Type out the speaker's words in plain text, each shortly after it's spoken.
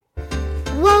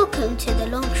Welcome to the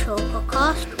Longshaw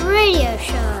Podcast Radio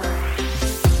Show.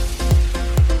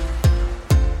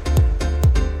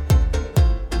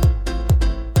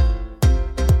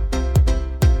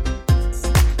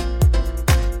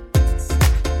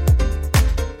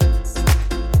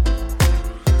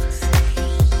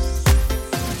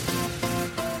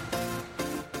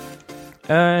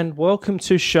 And welcome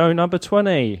to show number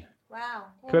 20. Wow.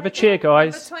 Can we have a cheer,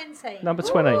 guys? Number 20. Number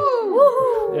 20.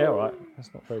 Woo! Yeah, all right.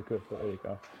 That's not very good, but there you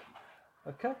go.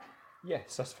 Okay.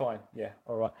 Yes, that's fine. Yeah,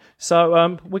 all right.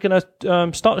 So we're going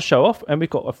to start the show off, and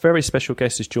we've got a very special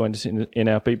guest who's joined us in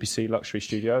our BBC Luxury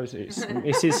Studios. It's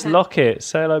Mrs. Lockett.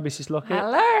 Say hello, Mrs. Lockett.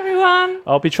 Hello, everyone.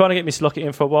 I'll be trying to get Mrs. Lockett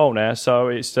in for a while now, so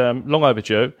it's long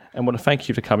overdue, and want to thank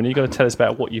you for coming. You've got to tell us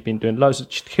about what you've been doing. Loads of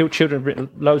children have written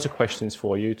loads of questions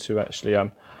for you to actually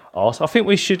ask. I think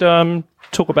we should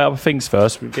talk about other things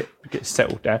first. We get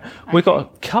settled down. Okay. We've got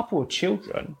a couple of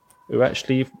children who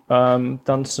actually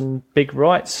done some big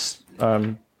rights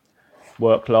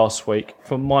work last week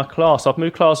from my class. I've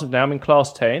moved classes now. I'm in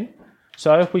class 10.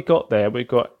 So if we got there, we've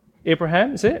got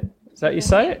Ibrahim, is it? Is that you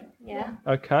say it? Yeah.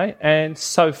 Okay. And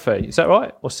Sophie. Is that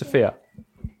right? Or Sophia?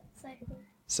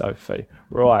 Sophie.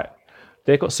 Right.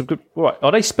 They've got some good... Right.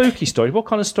 Are they spooky stories? What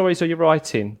kind of stories are you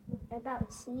writing? About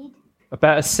a seed.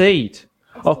 About a seed?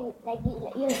 You're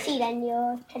a seed and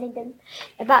you're telling them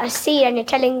about a seed and you're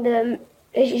telling them...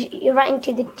 You're writing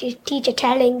to the teacher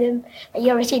telling them that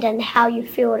you're a seed and how you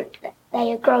feel that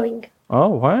they are growing. Oh,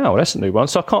 wow. That's a new one.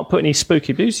 So I can't put any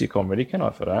spooky music on, really, can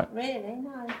I, for that? Not really,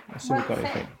 no. Let's see if we've got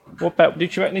anything. What about...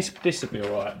 Did you reckon this would be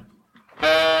all right?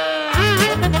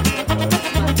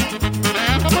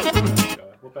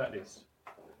 What about this?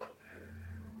 Oh,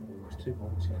 it's too hot.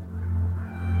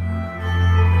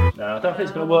 No, I don't think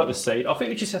it's going to work, the seed. I think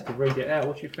we just have to read it out.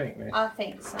 What do you think, Miss? I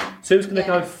think so. So who's going to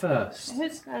go first?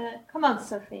 Who's going to... Come on,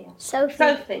 Sophia.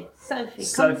 Sophie. Sophie,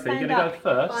 Sophie, you're going to go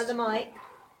first? By the mic.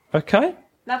 Okay.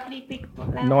 Lovely, big,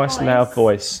 loud Nice, voice. loud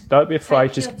voice. Don't be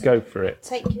afraid, just go for it.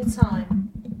 Take your time.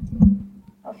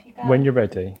 Off you go. When you're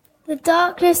ready. The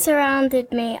darkness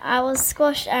surrounded me. I was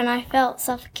squashed and I felt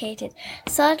suffocated.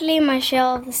 Suddenly my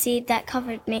shell of the seed that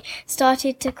covered me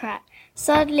started to crack.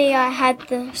 Suddenly I had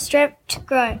the strength to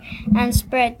grow and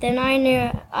spread. Then I knew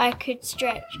I could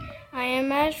stretch. I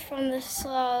emerged from the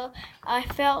soil. I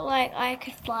felt like I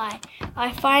could fly.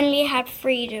 I finally had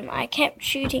freedom. I kept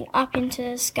shooting up into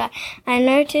the sky. I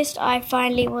noticed I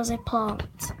finally was a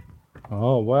plant.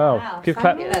 Oh, wow. Wow, Give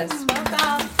clap. fabulous. Well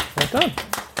done. Well done.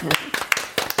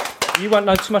 You won't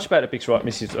know too much about the Big Right,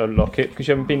 Mrs. Lockett, because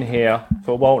you haven't been here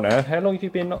for a while now. How long have you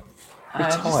been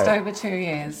retired? Just over 2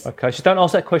 years. Okay, so don't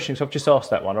ask that question, because I've just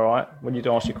asked that one, all right? When you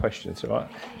do ask your questions, all right?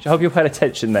 So I hope you've paid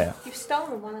attention there. You've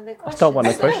stolen one of the questions. I stole one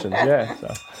of the questions, yeah.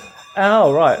 So.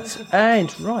 Oh, right.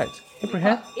 And, right.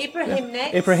 Ibrahim? Ibrahim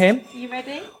next. Ibrahim? You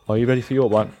ready? Are you ready for your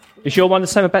one? Is your one the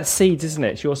same about seeds, isn't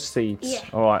it? It's your seeds. Yeah.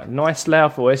 All right. Nice,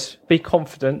 loud voice. Be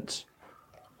confident.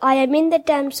 I am in the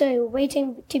damp soil,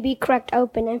 waiting to be cracked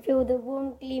open and feel the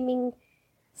warm, gleaming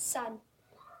sun.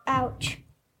 Ouch.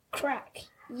 Crack.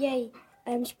 Yay.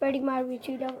 I am spreading my roots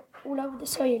all over the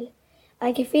soil.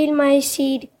 I can feel my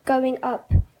seed going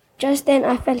up. Just then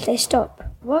I felt a stop.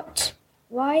 What?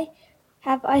 Why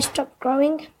have I stopped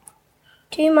growing?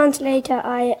 2 months later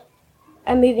I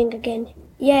am moving again.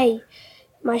 Yay.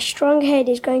 My strong head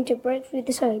is going to break through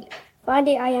the soil.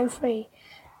 Finally I am free.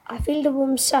 I feel the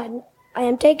warm sun. I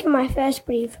am taking my first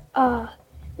breath. Ah,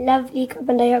 lovely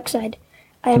carbon dioxide.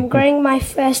 I am growing my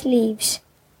first leaves.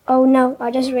 Oh no,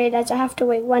 I just realized I have to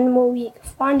wait 1 more week.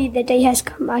 Finally the day has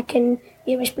come. I can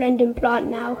be a resplendent plant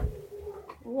now.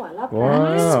 Oh, I love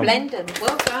Wow. that. Splendid.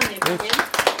 Well done, Ibrahim.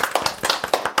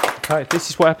 Okay, this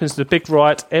is what happens to the Big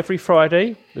Right every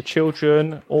Friday. The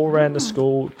children all around the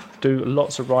school do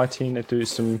lots of writing. They do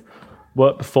some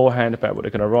work beforehand about what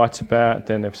they're going to write about.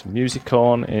 Then there's some music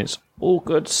on, and it's all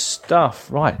good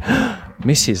stuff. Right,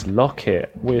 Mrs.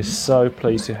 Lockett, we're so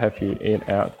pleased to have you in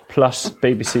our plush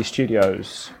BBC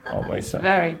studios, aren't we? So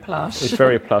Very plush. it's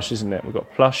very plush, isn't it? We've got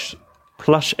plush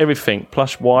everything,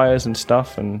 plush wires and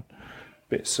stuff, and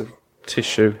bits of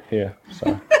tissue here. So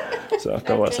I don't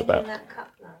know what it's about. That cup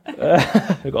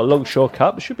now. We've got a Longshaw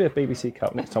cup. There should be a BBC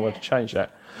cup next time. We have to change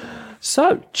that.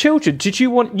 So, children,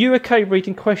 you okay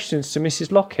reading questions to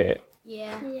Mrs. Lockett?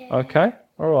 Yeah. Okay.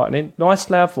 All right. And in nice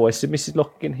loud voice so Mrs.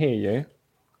 Lockett can hear you.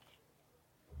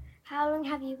 How long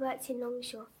have you worked in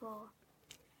Longshaw for?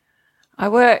 I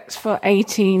worked for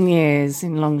 18 years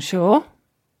in Longshaw.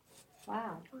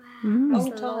 Wow.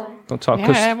 Long time. Long time,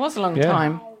 'cause- Yeah, it was a long yeah.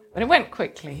 time, but it went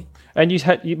quickly. And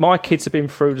my kids have been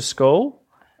through the school.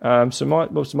 So my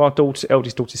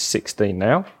eldest daughter's 16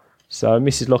 now. So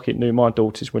Mrs. Lockett knew my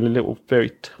daughters were a little,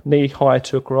 very knee-high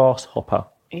to a grasshopper.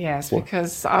 Yes,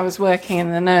 because I was working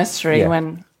in the nursery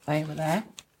when they were there.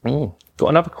 Got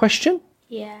another question?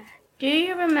 Yeah. Do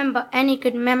you remember any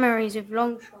good memories of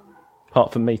Longshaw?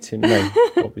 Apart from meeting me,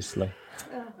 obviously.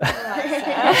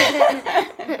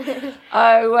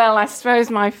 Oh, well, I suppose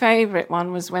my favourite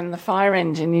one was when the fire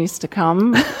engine used to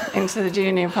come into the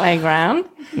junior playground.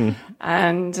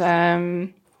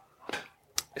 And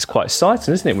it's quite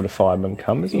exciting, isn't it, when a fireman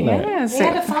comes, isn't it? yes, We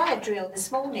had a fire drill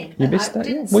this morning. You and missed I that,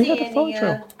 didn't yeah. We see had a fire any,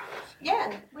 drill.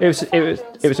 Yeah.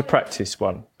 It was a practice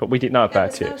one, but we didn't know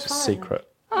about was it. no It was a fireman. secret.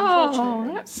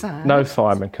 oh, that's sad. No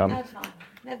fireman come. No fire.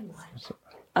 Never mind.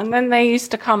 And then they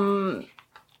used to come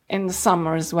in the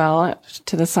summer as well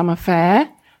to the summer fair.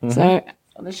 So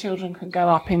the children could go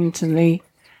up into the,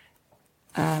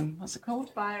 what's it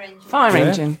called? Fire engine. Fire Yeah.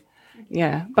 engine.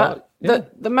 Yeah. But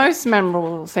the most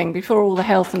memorable thing before all the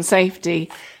health and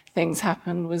safety things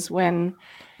happened was when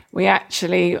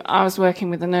I was working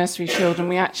with the nursery children,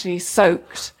 we actually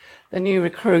soaked the new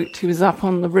recruit who was up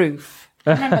on the roof.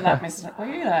 Remember that, Mr. Were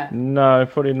you there? No,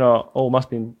 probably not. Oh, must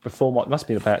have been before. Must have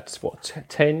been about,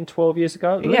 10, 12 years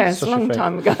ago? at least, Yes, I a should long think.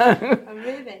 time ago. Oh,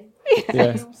 really?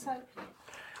 Yeah.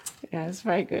 Yeah, it's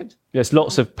very good. Yes,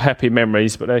 lots of happy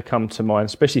memories, but they come to mind,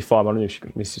 especially fireman. I knew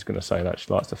Miss is going to say that.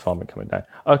 She likes the fireman coming down.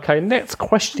 Okay, next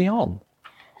question.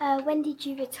 When did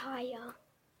you retire?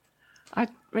 I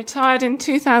retired in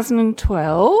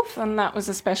 2012, and that was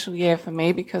a special year for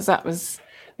me because that was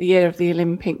the year of the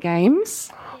Olympic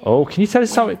Games. Oh, can you tell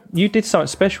us something? You did something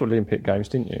special at Olympic Games,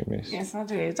 didn't you, Miss? Yes, I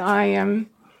did. I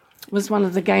was one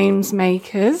of the games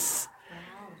makers.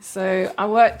 So I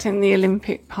worked in the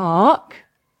Olympic Park,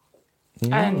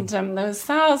 and there was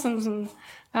thousands and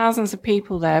thousands of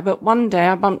people there. But one day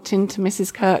I bumped into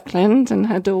Mrs. Kirkland and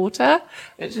her daughter,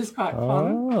 which was quite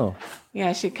fun. Oh.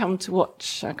 Yeah, she'd come to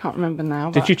watch. I can't remember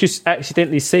now. Did you just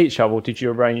accidentally see each other, or did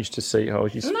you arrange to see her? No.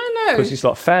 Because it's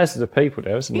like thousands of people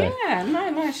there, isn't there? Yeah,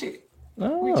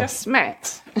 no. We just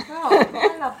met. Oh,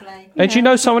 how lovely. And do you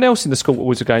know someone else in the school that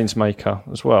was a games maker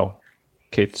as well?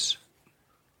 Kids.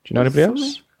 Do you know anybody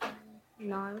else?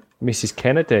 No. Mrs.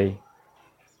 Kennedy.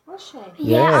 Was she?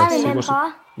 Yeah, Yes, I she was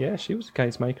remember. She was a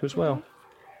games maker as well.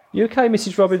 You okay,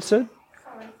 Mrs. Robinson?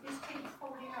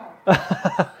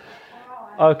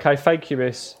 Okay, thank you,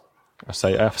 Miss. I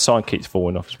say our sign keeps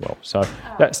falling off as well. So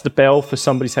that's the bell for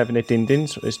somebody's having their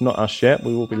din-dins. It's not us yet.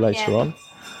 We will be later on.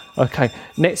 Okay,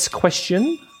 next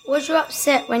question. Was you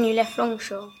upset when you left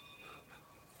Longshaw?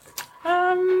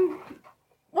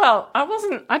 Well,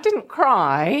 I didn't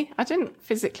cry. I didn't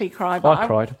physically cry, but I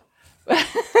cried.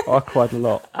 I cried a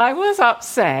lot. I was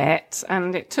upset,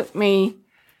 and it took me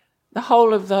the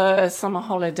whole of the summer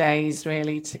holidays,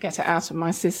 really, to get it out of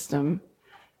my system.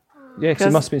 Yeah, because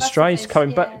it must have been strange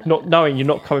coming back, not knowing you're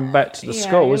not coming back to the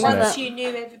school, isn't Once it? you knew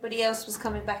everybody else was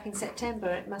coming back in September,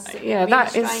 it must have been Yeah, really that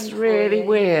strange is for really you.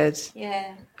 weird.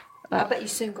 Yeah. I bet you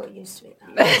soon got used to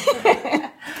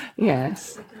it.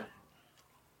 Yes.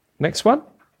 Next one.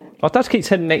 I don't keep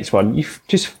saying the next one.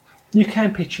 You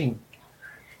can pitch in.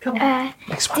 Come on.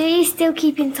 Next one. Do you still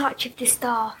keep in touch with the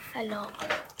staff a lot?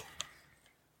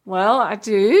 Well, I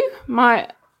do.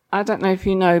 I don't know if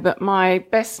you know, but my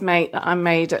best mate that I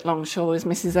made at Longshaw is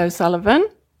Mrs. O'Sullivan,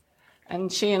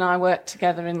 and she and I worked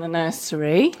together in the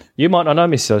nursery. You might not know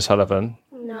Mrs. O'Sullivan.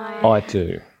 No. I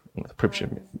do. The privilege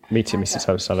of meeting Mrs.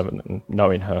 O'Sullivan and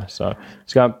knowing her. So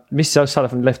Mrs.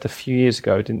 O'Sullivan left a few years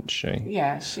ago, didn't she?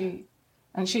 Yeah,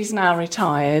 she's now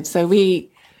retired, so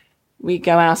we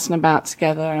go out and about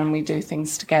together and we do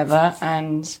things together,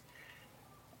 and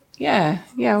yeah,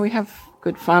 we have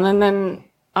good fun. And then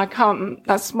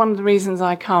that's one of the reasons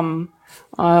I come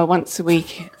once a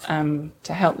week to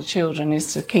help the children,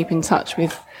 is to keep in touch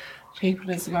with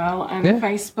people as well. And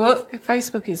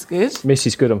Facebook is good. Miss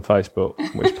is good on Facebook,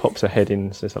 which pops her head in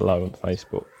and says hello on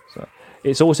Facebook. So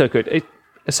it's also good.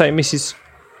 I say, Mrs.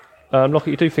 Lockett,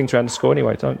 you do things around the school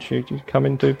anyway, don't you? Do you come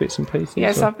and do bits and pieces?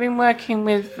 Yes, or? I've been working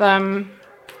with, I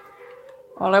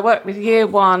worked with Year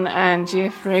 1 and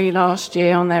Year 3 last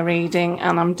year on their reading,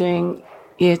 and I'm doing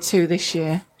Year 2 this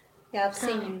year. Yeah, I've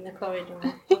seen you in the corridor.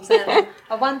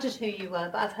 I wondered who you were,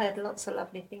 but I've heard lots of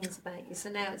lovely things about you. So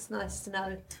now it's nice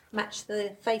to match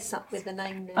the face up with the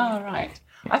name now. Oh, right.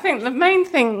 I think the main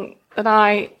thing that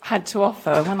I had to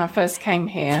offer when I first came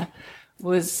here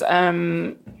was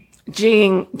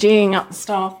geeing up the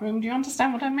staff room. Do you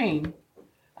understand what I mean?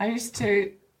 I used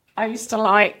to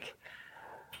like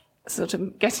sort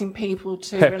of getting people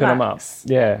to Pepping them up. relax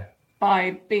Yeah.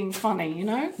 by being funny, you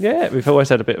know? Yeah, we've always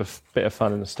had a bit of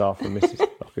fun in the staff room, Mrs.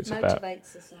 Lockett's about.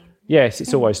 Motivates us all. Yes,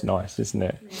 it's always nice, isn't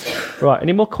it? Right,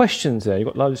 any more questions there? You've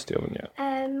got loads still, haven't you?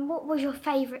 What was your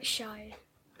favourite show?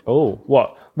 Oh,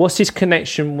 what? What's his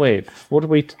connection with? What do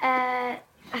we... I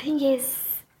think it's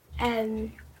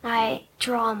like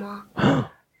drama.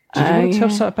 Do you want to tell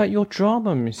us something about your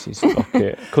drama, Mrs.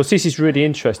 Lockett? Because this is really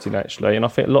interesting, actually, and I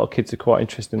think a lot of kids are quite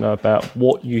interested to know about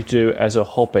what you do as a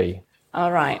hobby.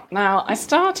 All right. Now, I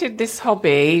started this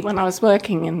hobby when I was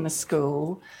working in the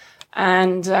school,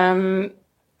 and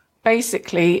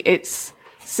basically it's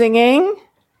singing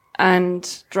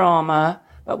and drama,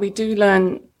 but we do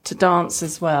learn to dance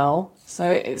as well. So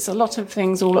it's a lot of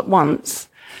things all at once.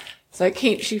 So it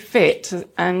keeps you fit.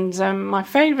 And my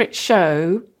favourite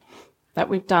show that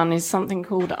we've done is something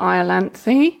called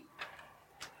Iolanthe.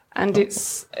 And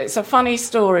it's a funny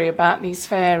story about these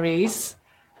fairies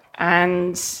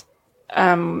and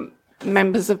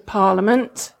members of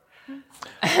Parliament.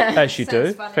 As you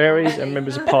do, fairies and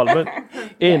members of Parliament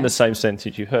in the same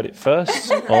sentence. You heard it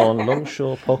first on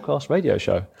Longshaw Podcast Radio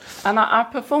Show. And I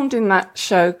performed in that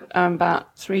show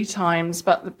about 3 times,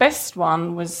 but the best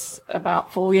one was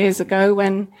about 4 years ago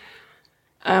when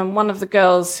one of the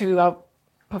girls who I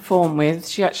performed with,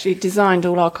 she actually designed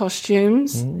all our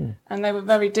costumes, and they were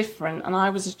very different. And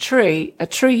I was a tree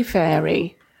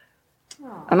fairy.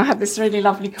 Oh. And I had this really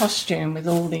lovely costume with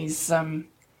all these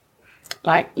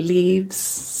like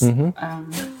leaves. And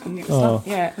it was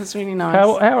it was really nice.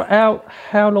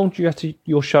 How long do you have to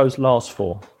your shows last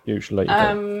for usually?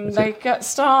 They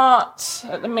start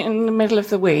in the middle of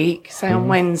the week, say on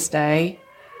Wednesday,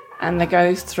 and they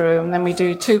go through, and then we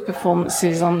do 2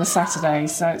 performances on the Saturday,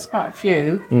 so it's quite a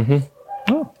few.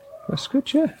 Oh, that's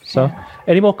good, yeah. So,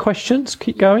 any more questions?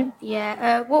 Keep going.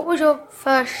 Yeah. What was your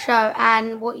first show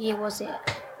and what year was it?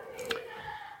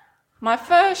 My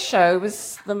first show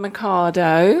was the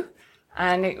Mikado,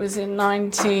 and it was in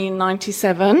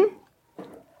 1997,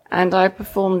 and I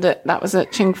performed that was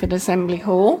at Chingford Assembly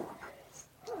Hall.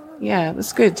 Yeah, it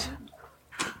was good.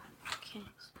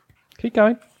 Keep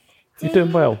going. You're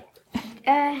doing well.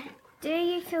 Do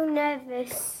you feel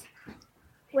nervous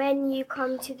when you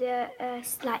come to the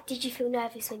did you feel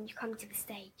nervous when you come to the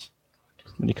stage?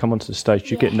 When you come onto the stage,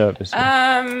 you get nervous.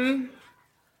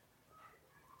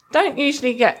 Don't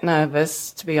usually get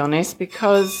nervous, to be honest,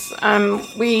 because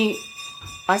we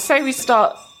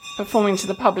start performing to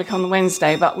the public on the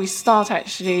Wednesday, but we start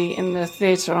actually in the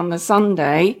theatre on the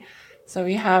Sunday. So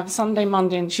we have Sunday,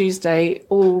 Monday and Tuesday,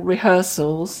 all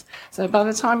rehearsals. So by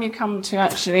the time you come to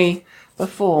actually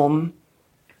perform,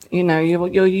 you know,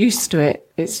 you're used to it.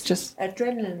 It's just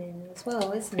adrenaline as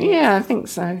well, isn't it? Yeah, I think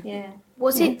so. Yeah.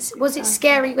 Was it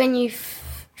scary when you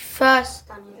first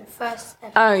done your first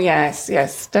ever? Oh yes,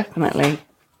 definitely.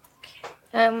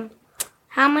 How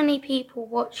many people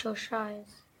watch your shows?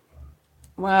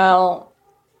 Well,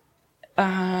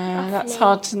 that's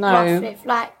hard to know.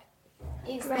 Roughly,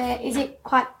 is it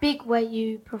quite big where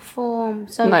you perform?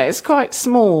 So no, it's quite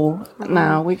small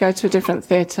now. We go to a different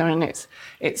theatre and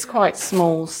it's quite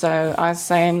small. So I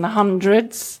say in the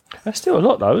hundreds. That's still a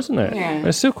lot, though, isn't it? Yeah.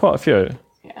 There's still quite a few.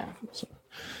 Yeah.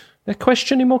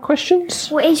 Any more questions?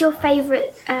 what is your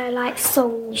favourite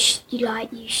song you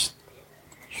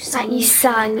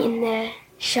sung in the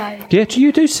show? Yeah, do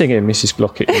you do singing, Mrs.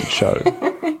 Lockett, in the show?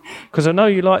 Because I know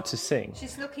you like to sing.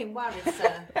 She's looking worried,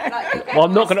 sir. Well,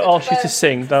 I'm not going to ask you to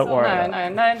sing, don't worry.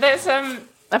 No. There's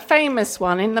a famous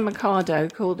one in the Mikado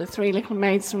called The Three Little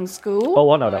Maids from School.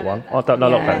 Oh, I know that one. I don't know a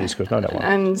lot about these schools. I know that one.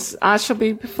 And I shall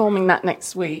be performing that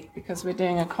next week because we're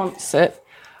doing a concert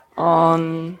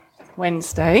on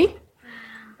Wednesday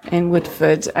in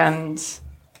Woodford, and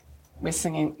we're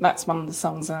singing. That's one of the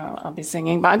songs I'll be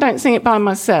singing, but I don't sing it by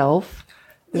myself.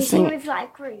 You sing with a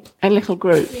group? A little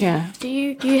group, yeah. Do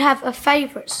you have a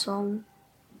favourite song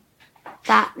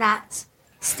that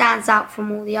stands out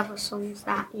from all the other songs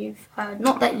that you've heard?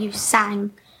 Not that you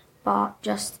sang, but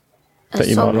just a that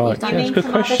you song might that like. you've Yeah, done. it's a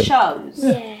good question. Other shows?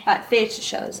 Yeah. Like theatre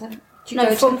shows?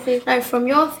 From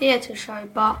your theatre show,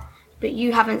 but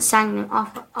you haven't sang them.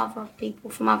 Other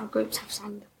people from other groups have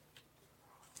sang them.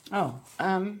 Oh,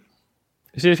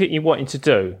 Is there anything you're wanting to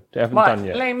do that you haven't done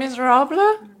yet? Les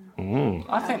Miserables?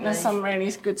 I think there's some really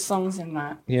good songs in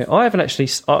that. Yeah, I haven't actually.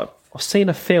 I've seen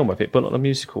a film of it, but not a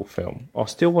musical film. I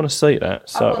still want to see that.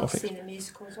 So I want to see the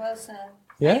musical as well, sir.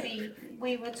 Yeah? Maybe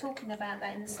we were talking about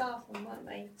that in the staff room, weren't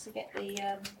we? To get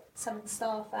some of the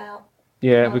staff out.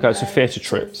 yeah, we go to theatre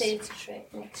To a trips. theatre trip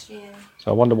next year.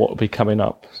 So I wonder what will be coming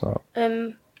up. So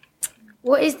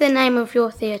What is the name of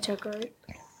your theatre group?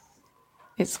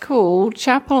 It's called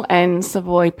Chapel End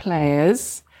Savoy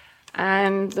Players,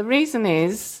 and the reason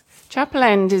is Chapel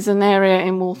End is an area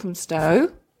in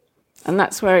Walthamstow, and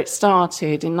that's where it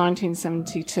started in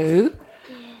 1972.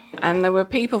 And there were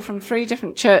people from 3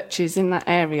 different churches in that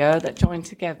area that joined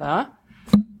together.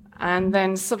 And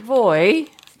then Savoy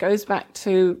goes back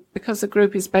to, because the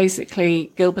group is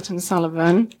basically Gilbert and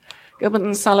Sullivan. Gilbert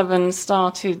and Sullivan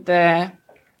started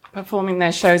performing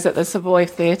their shows at the Savoy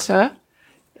Theatre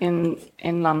in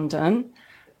London.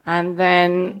 And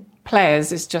then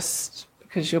Players is just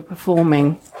because you're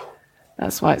performing.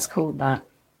 That's why it's called that.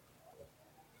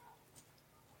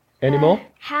 Any more?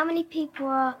 How many people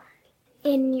are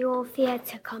in your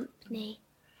theatre company?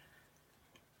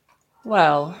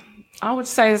 Well, I would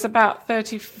say there's about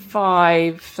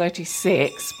 35,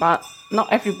 36, but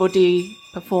not everybody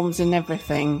performs in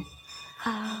everything.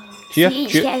 Do you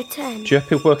Each get a turn. do you have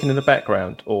people working in the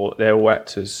background, or they're all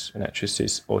actors and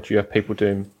actresses, or do you have people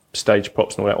doing stage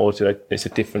props and all that, or it's a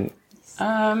different...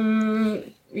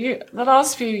 The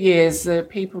last few years, the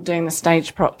people doing the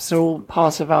stage props are all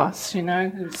part of us,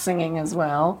 who's singing as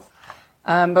well.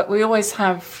 But we always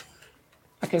have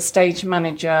like a stage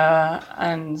manager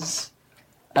and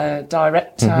a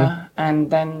director, and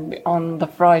then on the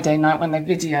Friday night when they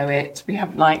video it, we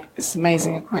have like this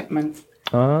amazing equipment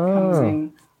comes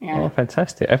in. Yeah. Oh,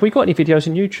 fantastic. Have we got any videos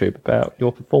on YouTube about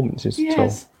your performances at all?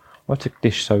 Yes. I'll have to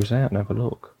dish those out and have a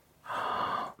look.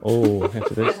 Oh,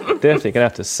 definitely going to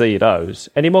have to see those.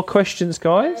 Any more questions,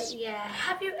 guys? Yeah.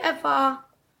 Have you ever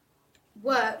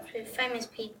worked with famous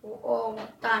people or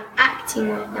done acting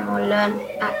with them or learned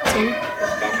acting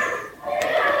with them?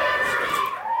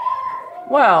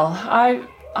 Well,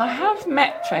 I have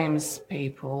met famous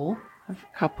people, a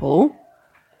couple,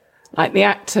 like the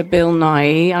actor Bill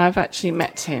Nighy. I've actually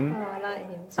met him. Oh, I like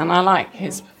him too. And I like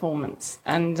his performance.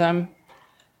 And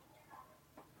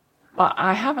but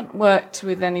I haven't worked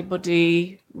with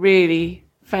anybody really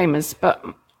famous. But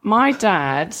my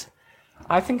dad,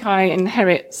 I think I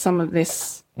inherit some of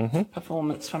this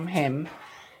performance from him.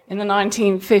 In the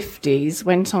 1950s,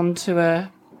 went on to a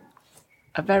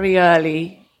very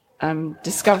early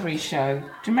Discovery show.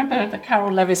 Do you remember the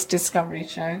Carol Lewis Discovery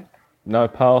show? No,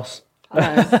 pass.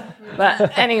 No.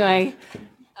 But anyway,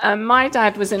 my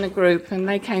dad was in a group and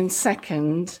they came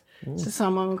second to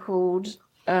someone called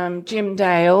Jim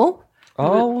Dale.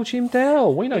 Oh, Jim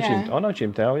Dale. We know Yeah. Jim. I know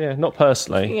Jim Dale, yeah. Not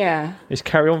personally. Yeah. Is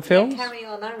Carry On Films? Yeah, Carry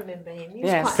On, I remember him. He was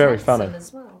Yes. quite Very handsome funny.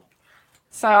 as well.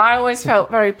 So I always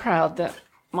felt very proud that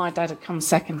my dad had come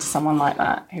second to someone like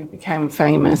that who became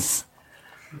famous.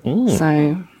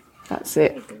 So that's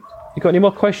it. You got any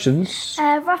more questions?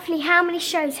 Roughly how many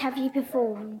shows have you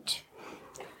performed?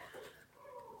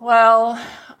 Well,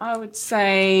 I would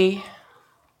say,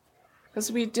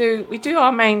 because we do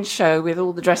our main show with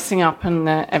all the dressing up and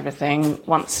everything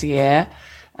once a year,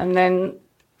 and then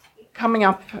coming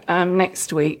up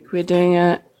next week we're doing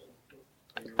a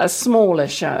smaller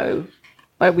show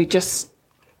where we just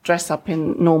dress up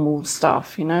in normal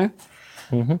stuff, So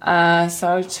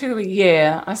 2 a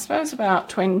year, I suppose about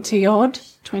 20 or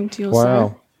so.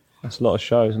 Wow. That's a lot of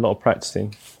shows, a lot of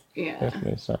practicing. Yeah.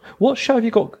 Definitely. So, what show have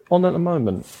you got on at the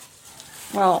moment?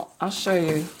 Well, I'll show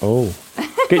you. Oh,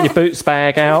 get your boots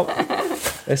bag out.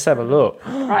 Let's have a look.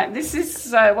 Right, this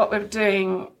is what we're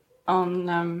doing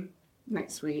on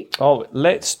next week. Oh,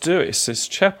 let's do it. It says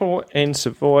Chapel in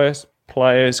Savoy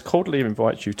Players cordially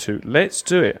invite you to Let's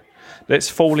Do It. Let's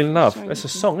Fall in Love. That's a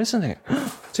song, isn't it?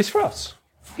 Is this for us?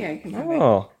 Yeah, you can have it.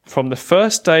 Oh, from the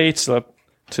first day to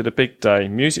the big day,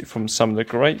 music from some of the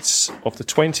greats of the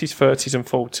 20s, 30s and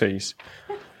 40s.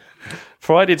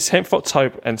 Friday the 10th of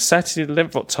October and Saturday the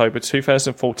 11th of October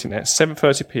 2014 at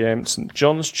 7:30pm, St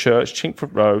John's Church,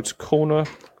 Chingford Road, corner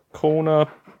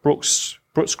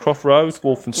Brookscroft Road,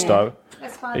 Walthamstow,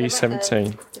 Let's find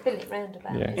E17. the Billet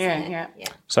roundabout. Yeah. isn't Yeah. it?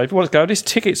 So if you want to go, these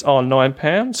tickets are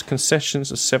 £9,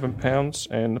 concessions are £7,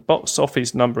 and the box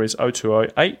office number is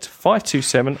 0208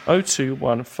 527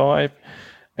 0215,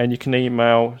 and you can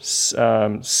email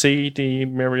CD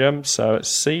Miriam, so it's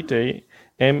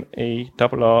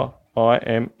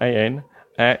CDMERRIMAN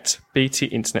at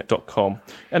btinternet.com.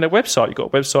 And the website, you've got a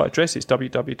website address, it's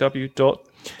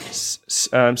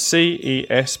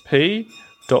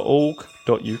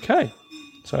www.cesp.org.uk.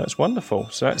 So that's wonderful.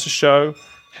 So that's a show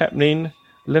happening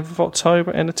 11th of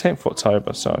October and the 10th of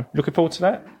October. So looking forward to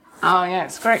that. Oh, yeah,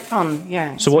 it's great fun.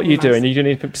 Yeah. So what are you doing? Are you doing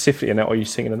anything specific in that, or are you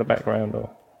singing in the background? Or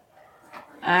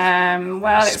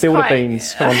Well, it's spill quite... the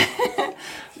beans. Come on.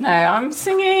 No, I'm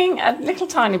singing a little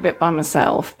tiny bit by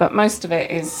myself, but most of it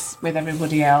is with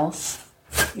everybody else.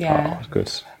 Yeah. Oh,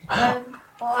 good. I've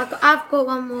got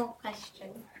one more question.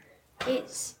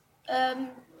 It's,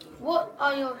 what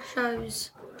are your shows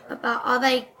about? Are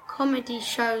they comedy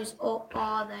shows or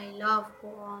are they love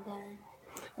or are they...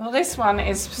 Well, this one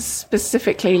is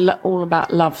specifically all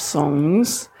about love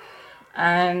songs.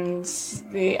 and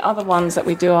the other ones that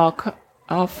we do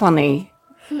are funny,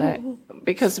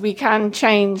 because we can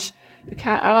change.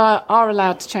 Are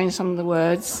allowed to change some of the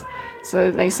words, so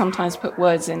they sometimes put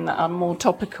words in that are more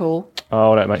topical.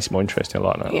 Oh, that makes it more interesting. I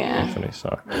like that. Yeah. Definitely.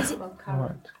 So,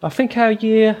 Right. I think our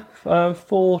year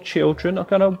 4 children are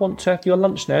going to want to have your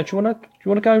lunch now. Do you want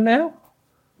to go now,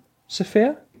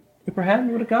 Sophia? Abraham,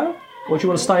 you want to go, or do you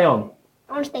want to stay on?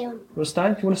 I want to stay on. You want to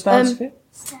stay? Do you want to stay on, Sophia?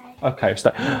 Stay. Okay,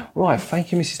 stay. Right.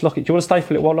 Thank you, Mrs. Lockett. Do you want to stay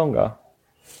for a little while longer?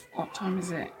 What time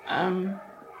is it?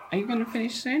 Are you going to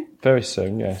finish soon? Very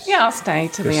soon, yes. Yeah, I'll stay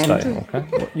to the Just end. stay,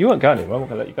 okay. Well, you won't go anywhere. I'm not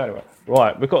going to let you go anywhere.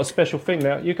 Right, we've got a special thing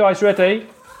now. You guys ready?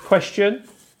 Question.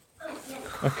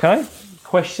 Okay.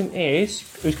 Question is,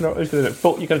 who's going to do it?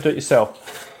 Brooke, you're going to do it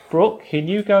yourself. Brooke, can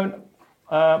you go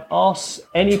and ask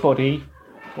anybody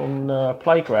on the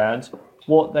playground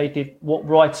what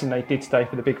writing they did today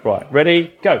for the big write?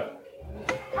 Ready? Go.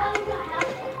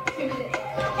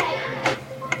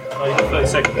 Oh, you've got 30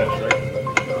 seconds actually.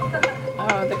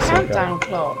 Oh, the countdown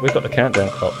clock. We've got the countdown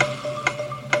clock.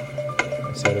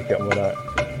 Let's see how they get on with that.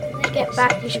 When they get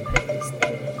back, you should put this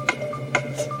thing.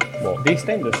 What? The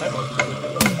extenders, hang on.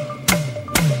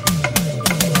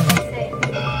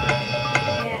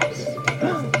 Yes.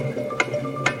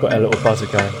 Got our little buzzer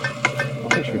going. I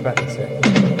think she'll be back in a sec.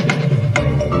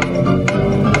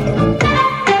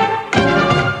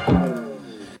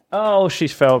 Oh,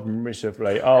 she's failed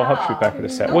miserably. Oh, I hope she'll be back in a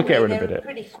sec. We'll get her in a They're minute.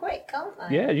 pretty quick, aren't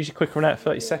they? Yeah, usually quicker than that,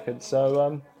 30 seconds.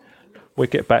 So we'll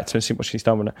get back to her and see what she's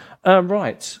done with it.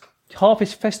 Right,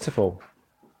 Harvest Festival.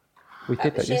 We did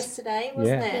That that was yesterday,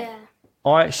 wasn't it? Yeah.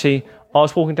 I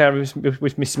was walking down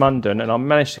with Miss Munden and I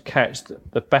managed to catch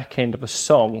the back end of a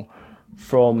song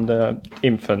from the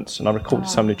infants, and I recorded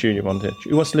some of the junior ones.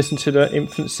 Who wants to listen to the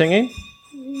infants singing?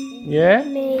 Yeah?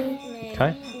 Me.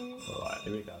 Okay. All right,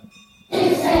 here we go.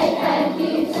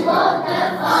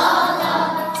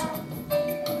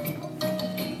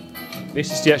 This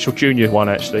is the actual junior one,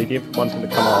 actually. The infant one's going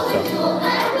to come after. Do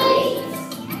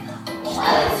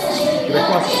you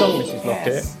recognise the song, Mrs.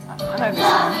 Lockett? Yes. I know this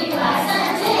one.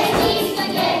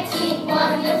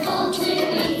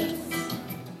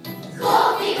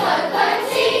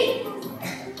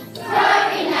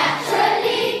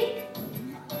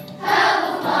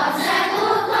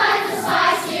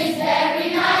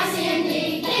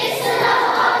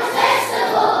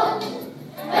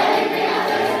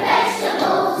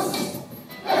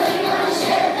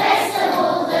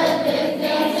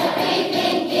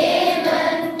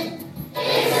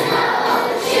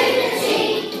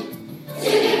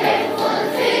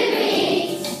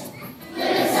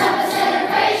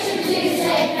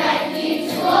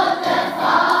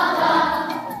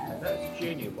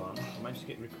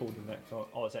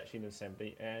 I was actually in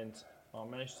assembly, and I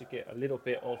managed to get a little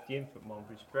bit of the infant one,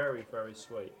 which is very, very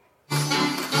sweet. Is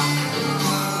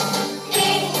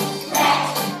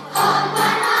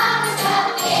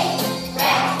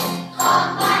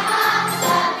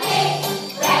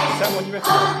that one you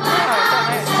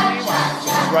recognise?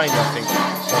 It's Rain, I think.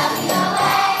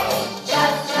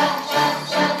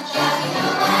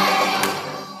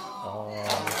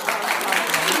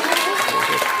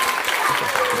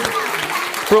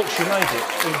 Brooks, you made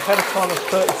it. You had a time of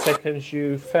 30 seconds.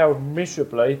 You failed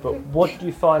miserably, but what did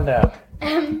you find out?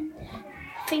 I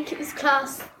think it was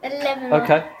class 11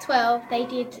 Okay. or 12. They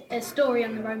did a story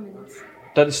on the Romans.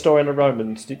 Did the story on the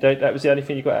Romans. That was the only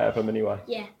thing you got out of them anyway.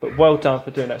 Yeah. But well done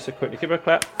for doing that so quickly. Give her a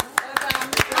clap. I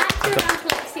had to run for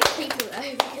like 6 people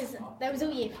though, because there was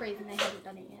all year 3s and they hadn't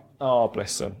done it yet. Oh,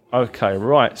 bless them. Okay,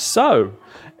 right. So,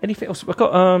 anything else? We've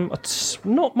got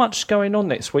not much going on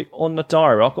next week on the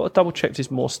diary. I've got to double check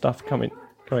there's more stuff going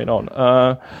on.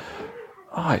 All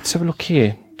right, let's have a look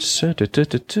here. Let's have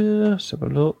a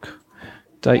look.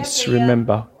 Dates to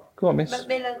remember. Go on, miss.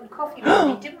 Macmillan Coffee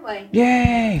Money, didn't we?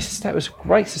 Yes, that was a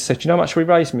great success. Do you know how much we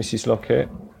raised, Mrs. Lockett?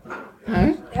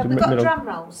 Have we got drum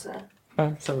rolls, sir?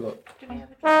 Let's have a look. Do we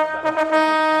have a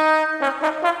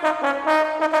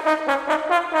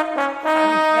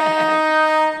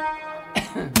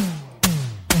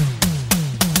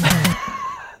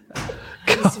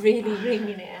It's really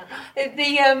ringing it out.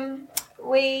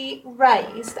 We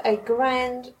raised a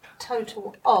grand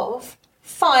total of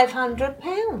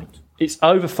 £500. It's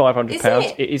over £500. Is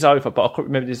it? It is over, but I can't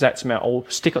remember the exact amount. I'll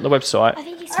stick it on the website. I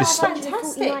think it's This-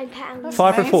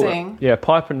 £549. Amazing. Yeah,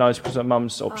 Piper knows because her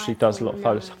mum's obviously does a lot of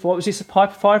photos. What was this? A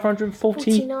Piper 540?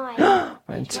 49.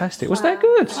 Fantastic. Was that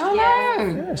good? Oh, Yeah. no.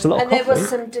 Yeah, it's a lot And of there coffee. was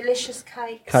some delicious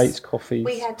cakes. Cakes, coffees.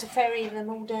 We had to ferry them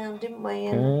all down, didn't we?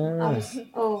 And I was,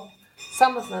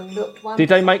 Some of them looked wonderful. Did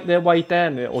they make their way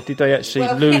down there, or did they actually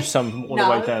lose some all the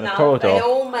way down the corridor? They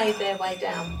all made their way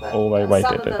down. But All the way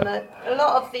some down, of them, a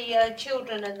lot of the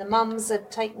children and the mums had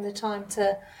taken the time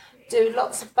to do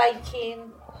lots of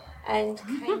baking and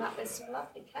came up with some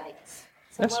lovely cakes.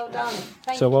 So well done.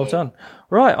 Thank you. Well done.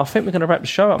 Right, I think we're going to wrap the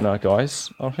show up now,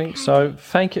 guys. I think so.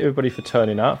 Thank you, everybody, for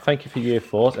turning up. Thank you for Year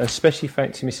 4, and especially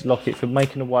thanks to Mrs. Lockett for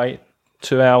making her way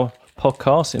to our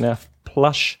podcast in our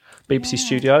plush BBC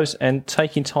studios and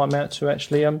taking time out to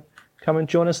actually come and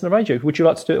join us on the radio. Would you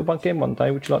like to do it again one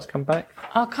day? Would you like to come back?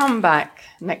 I'll come back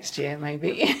next year,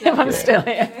 maybe, if I'm still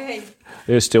here.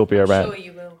 You'll still be around. I'm sure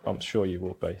you will. I'm sure you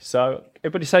will be. So,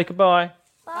 everybody say goodbye.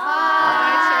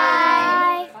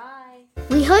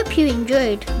 We hope you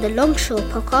enjoyed the Longshaw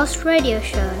Podcast Radio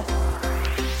Show.